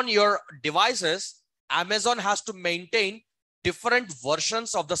based on your devices, Amazon has to maintain different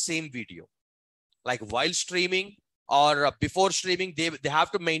versions of the same video. Like while streaming or before streaming, they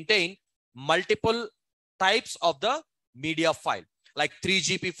have to maintain multiple types of the media file, like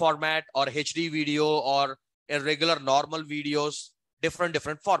 3GP format or HD video or a regular normal videos, different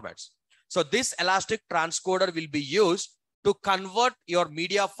formats. So this Elastic Transcoder will be used to convert your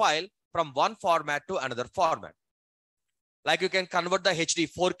media file from one format to another format. Like you can convert the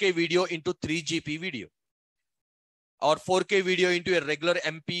HD 4K video into 3GP video, or 4K video into a regular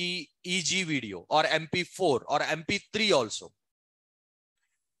MPEG video, or MP4 or MP3 also.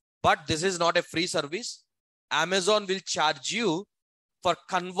 But this is not a free service. Amazon will charge you for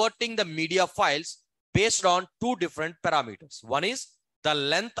converting the media files based on two different parameters. One is the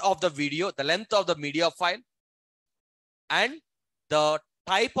length of the video, the length of the media file, and the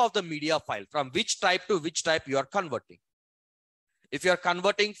type of the media file, from which type to which type you are converting. If you are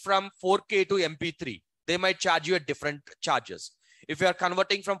converting from 4K to MP3, they might charge you at different charges. If you are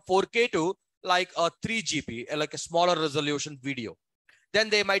converting from 4K to like a 3GP, like a smaller resolution video, then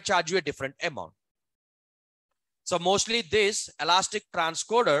they might charge you a different amount. So mostly this Elastic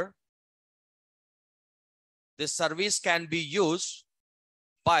Transcoder, this service can be used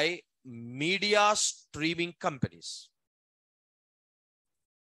by media streaming companies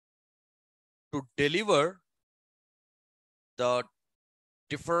to deliver the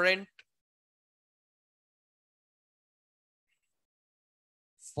different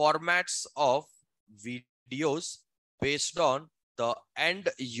formats of videos based on the end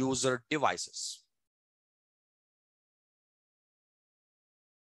user devices.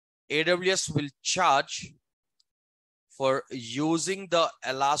 AWS will charge for using the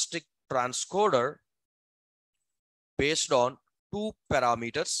Elastic Transcoder based on two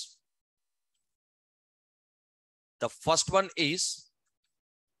parameters. The first one is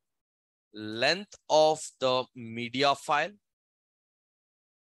length of the media file.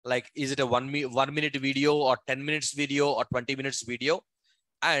 Like, is it a 1 minute video or 10 minutes video or 20 minutes video?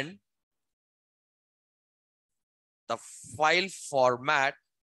 And the file format,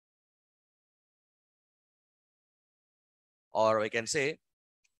 or we can say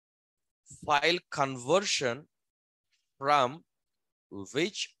file conversion from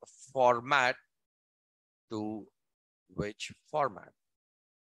which format to which format,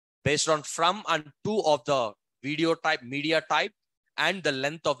 based on from and to of the video type, media type, and the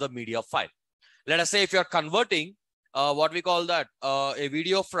length of the media file. Let us say if you are converting what we call that a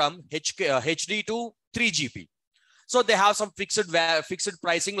video from HD to 3GP. So they have some fixed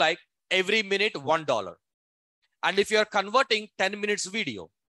pricing, like every minute $1. And if you are converting 10 minutes video,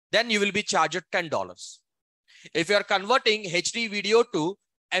 then you will be charged $10. If you are converting HD video to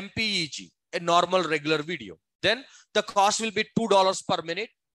MPEG, a normal regular video, then the cost will be $2 per minute.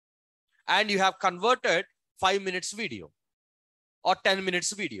 And you have converted 5 minutes video or 10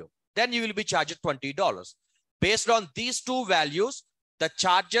 minutes video, then you will be charged $20. Based on these two values, the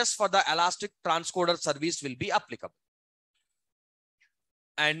charges for the Elastic Transcoder service will be applicable.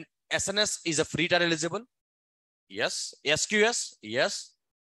 And SNS is a free tier eligible. Yes. SQS, yes.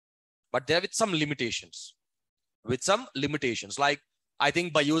 But there with some limitations. Like, I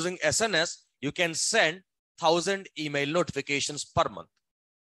think by using SNS, you can send 1,000 email notifications per month.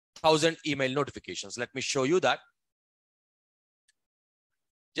 1,000 email notifications. Let me show you that.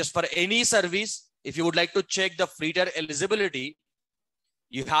 Just for any service, if you would like to check the free tier eligibility,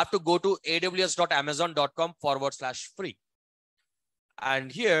 you have to go to aws.amazon.com/free. And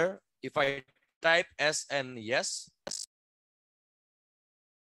here, if I type SNS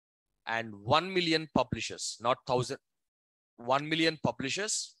and 1 million publishers, not 1,000, 1 million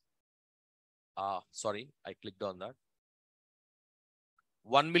publishers. Sorry, I clicked on that.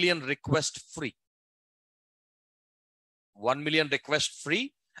 1 million request free. 1 million request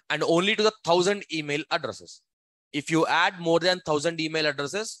free and only to the 1,000 email addresses. If you add more than 1,000 email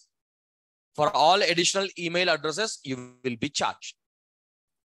addresses, for all additional email addresses, you will be charged.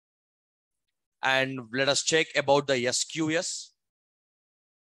 And let us check about the SQS.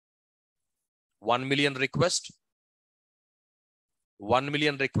 1 million requests. 1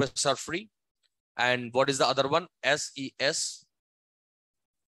 million requests are free. And what is the other one? SES.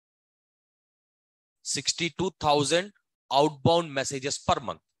 62,000 outbound messages per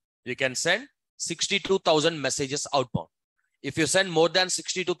month. You can send 62,000 messages outbound. If you send more than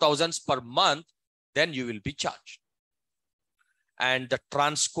 62,000 per month, then you will be charged. And the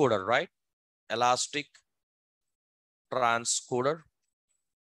transcoder, right? Elastic transcoder.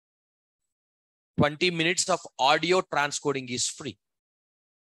 20 minutes of audio transcoding is free.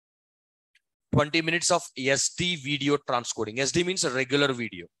 20 minutes of SD video transcoding. SD means a regular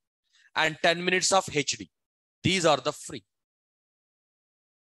video. And 10 minutes of HD. These are the free.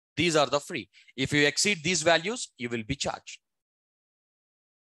 These are the free. If you exceed these values, you will be charged.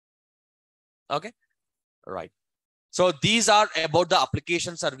 Okay, right. So these are about the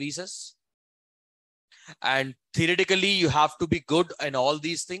application services. And theoretically, you have to be good in all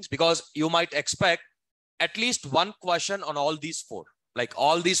these things because you might expect at least one question on all these four. Like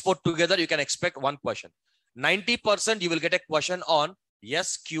all these four together, you can expect one question. 90% you will get a question on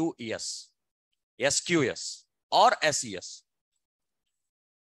SQS, SQS or SES.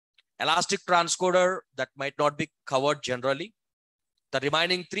 Elastic transcoder, that might not be covered generally. The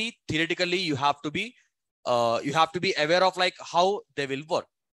remaining three, theoretically, you have to be aware of like how they will work.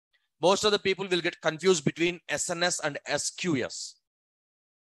 Most of the people will get confused between SNS and SQS.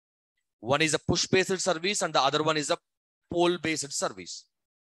 One is a push-based service and the other one is a poll-based service.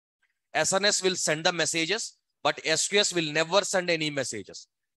 SNS will send the messages, but SQS will never send any messages.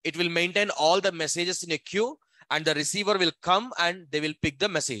 It will maintain all the messages in a queue and the receiver will come and they will pick the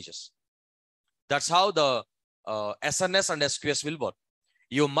messages. That's how the SNS and SQS will work.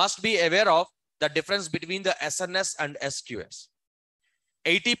 You must be aware of the difference between the SNS and SQS.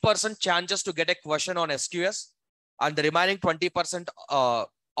 80% chances to get a question on SQS and the remaining 20%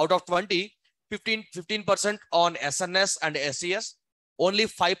 out of 20, 15% on SNS and SES, only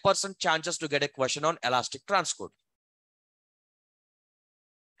 5% chances to get a question on Elastic Transcode.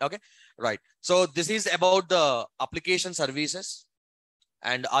 Okay, right. So this is about the application services.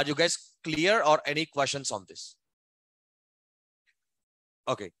 And are you guys clear or any questions on this?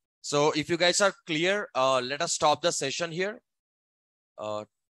 Okay, so if you guys are clear, let us stop the session here.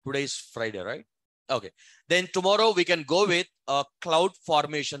 Today is Friday, right? Okay, then tomorrow we can go with a cloud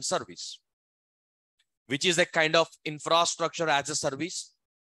formation service, which is a kind of infrastructure as a service.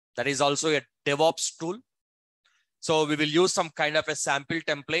 That is also a DevOps tool. So we will use some kind of a sample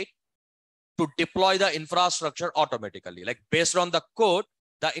template to deploy the infrastructure automatically. Like based on the code,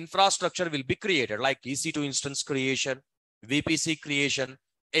 the infrastructure will be created, like EC2 instance creation, VPC creation,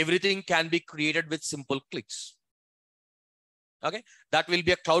 everything can be created with simple clicks. Okay, that will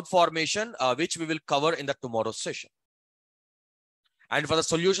be a cloud formation, which we will cover in the tomorrow's session. And for the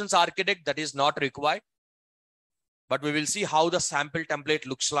solutions architect, that is not required, but we will see how the sample template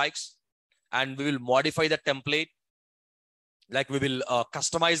looks like, and we will modify the template. Like we will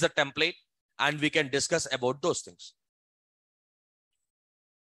customize the template and we can discuss about those things.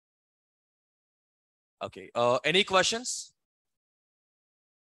 Okay, any questions?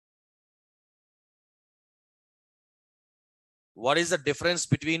 What is the difference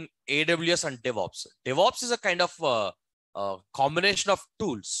between AWS and DevOps? DevOps is a kind of combination of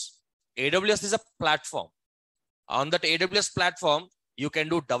tools. AWS is a platform. On that AWS platform, you can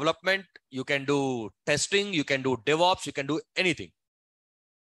do development, you can do testing, you can do DevOps, you can do anything.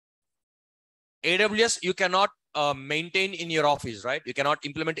 AWS, you cannot maintain in your office, right? You cannot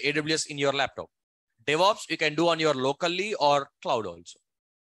implement AWS in your laptop. DevOps, you can do on your locally or cloud also.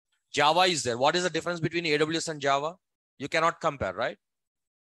 Java is there. What is the difference between AWS and Java? You cannot compare, right?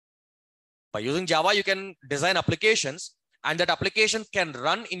 By using Java, you can design applications, and that application can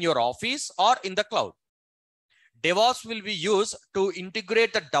run in your office or in the cloud. DevOps will be used to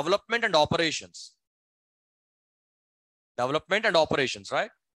integrate the development and operations. Development and operations, right?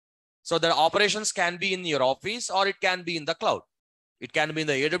 So the operations can be in your office or it can be in the cloud. It can be in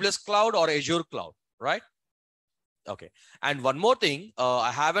the AWS cloud or Azure cloud, right? Okay. And one more thing,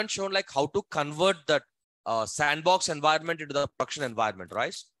 I haven't shown like how to convert that sandbox environment into the production environment,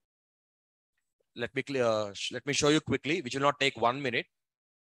 right? Let me show you quickly, which will not take 1 minute.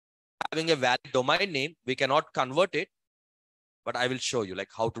 Having a valid domain name, we cannot convert it, but I will show you like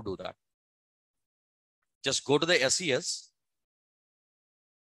how to do that. Just go to the SES.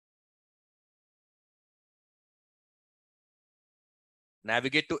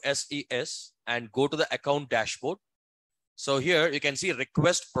 Navigate to SES and go to the account dashboard. So here you can see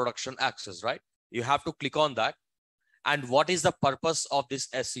request production access, right? You have to click on that. And what is the purpose of this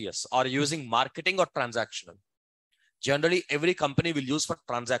SES? Are you using marketing or transactional? Generally, every company will use for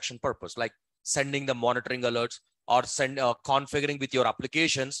transaction purpose, like sending the monitoring alerts or configuring with your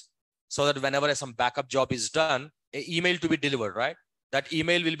applications so that whenever some backup job is done, an email to be delivered, right? That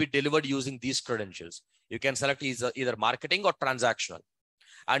email will be delivered using these credentials. You can select either marketing or transactional.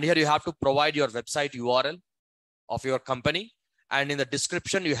 And here you have to provide your website URL of your company. And in the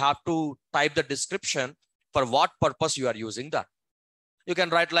description, you have to type the description for what purpose you are using that. You can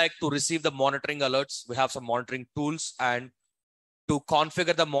write like to receive the monitoring alerts. We have some monitoring tools, and to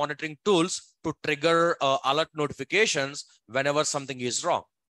configure the monitoring tools to trigger alert notifications whenever something is wrong.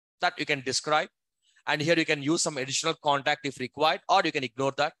 That you can describe. And here you can use some additional contact if required, or you can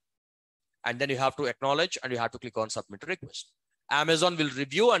ignore that. And then you have to acknowledge and you have to click on submit request. Amazon will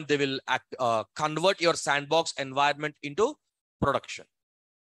review and they will convert your sandbox environment into production.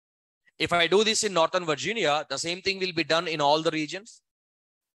 If I do this in Northern Virginia, the same thing will be done in all the regions?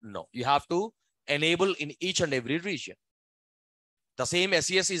 No, you have to enable in each and every region. The same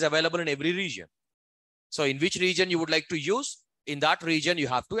SES is available in every region. So in which region you would like to use, in that region you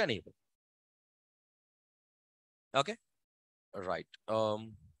have to enable. Okay, right.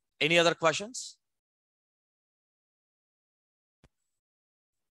 Any other questions?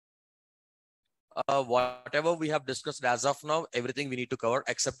 Whatever we have discussed as of now, everything we need to cover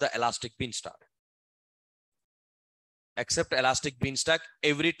except the elastic beanstalk. Except elastic beanstalk,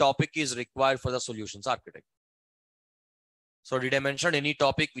 every topic is required for the solutions architect. So did I mention any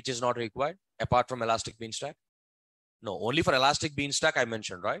topic which is not required apart from elastic beanstalk? No, only for elastic beanstalk I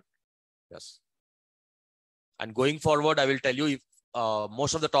mentioned, right? Yes. And going forward, I will tell you if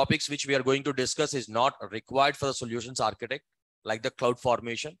most of the topics which we are going to discuss is not required for the solutions architect, like the cloud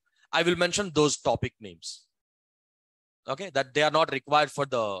formation. I will mention those topic names. Okay, that they are not required for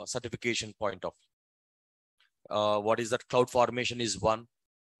the certification point of view. What is that? Cloud formation is one.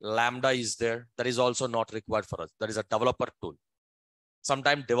 Lambda is there. That is also not required for us. That is a developer tool.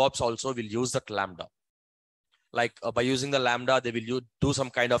 Sometimes DevOps also will use that Lambda. Like by using the Lambda, they will do some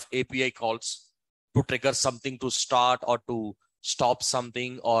kind of API calls to trigger something to start or to stop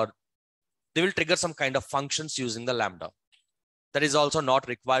something, or they will trigger some kind of functions using the Lambda. That is also not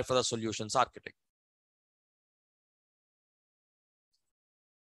required for the solutions architect.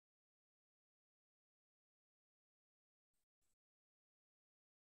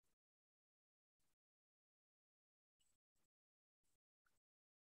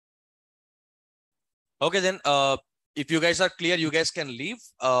 Okay, then if you guys are clear, you guys can leave.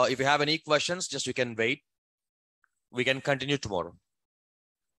 If you have any questions, just you can wait. We can continue tomorrow.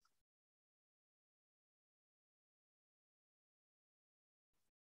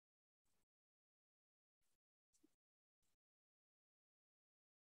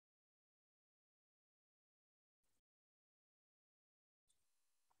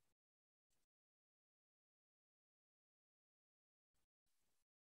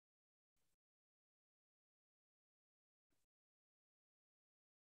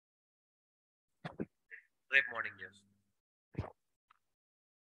 Great morning, yes.